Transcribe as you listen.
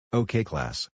Okay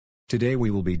class. Today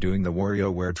we will be doing the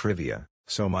WarioWare trivia.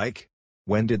 So Mike,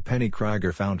 when did Penny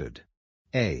Krager founded?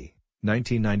 A.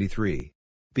 1993.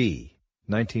 B.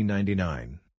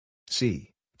 1999.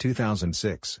 C.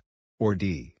 2006. Or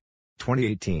D.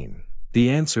 2018. The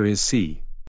answer is C,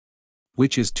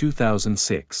 which is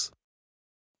 2006.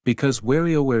 Because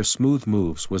WarioWare Smooth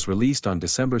Moves was released on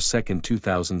December 2,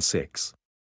 2006.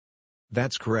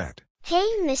 That's correct. Hey,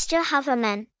 Mr.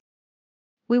 Hoverman.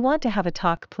 We want to have a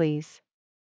talk, please.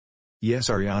 Yes,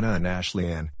 Arianna and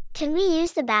Ashleyanne. Can we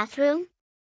use the bathroom?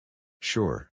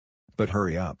 Sure. But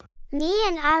hurry up. Me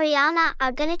and Arianna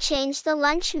are gonna change the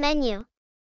lunch menu.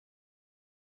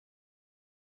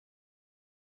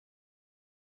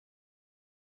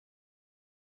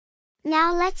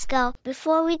 Now let's go,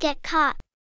 before we get caught.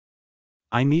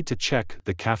 I need to check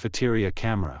the cafeteria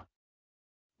camera.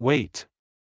 Wait.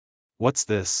 What's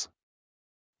this?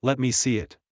 Let me see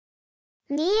it.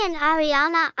 Me and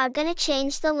Arianna are gonna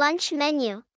change the lunch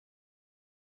menu.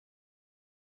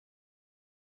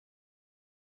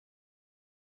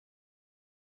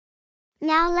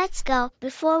 Now let's go,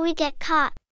 before we get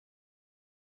caught.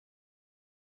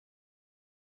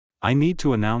 I need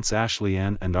to announce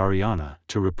Ashleyanne and Arianna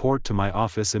to report to my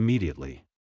office immediately.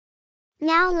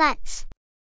 Now let's.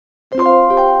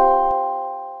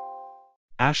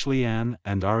 Ashleyanne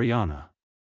and Arianna,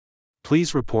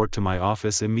 please report to my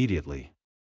office immediately.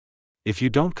 If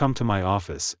you don't come to my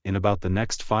office in about the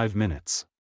next 5 minutes,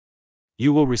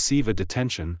 you will receive a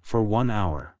detention for 1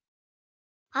 hour.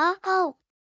 Oh.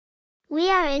 We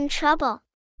are in trouble.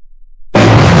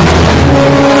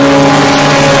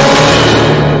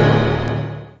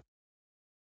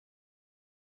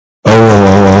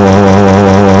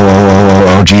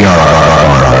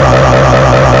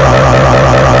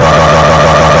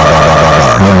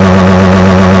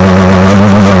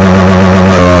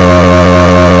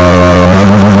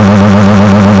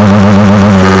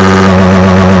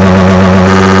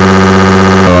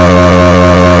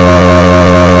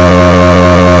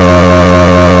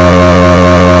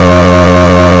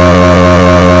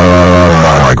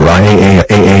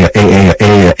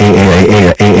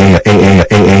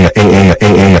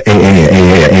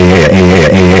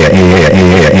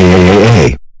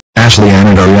 Ashleyanne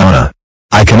and Arianna,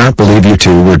 I cannot believe you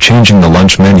two were changing the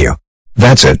lunch menu.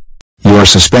 That's it. You are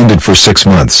suspended for 6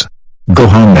 months. Go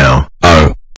home now.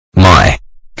 Oh my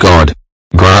God.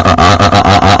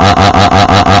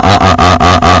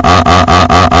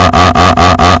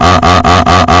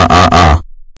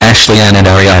 Ashleyanne and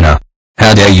Arianna,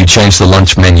 how dare you change the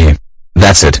lunch menu?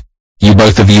 That's it. You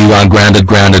both of you are grounded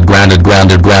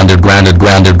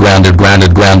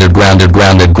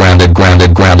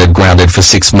for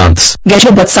 6 months. Get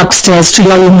your butts upstairs to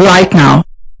your room right now.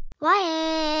 Why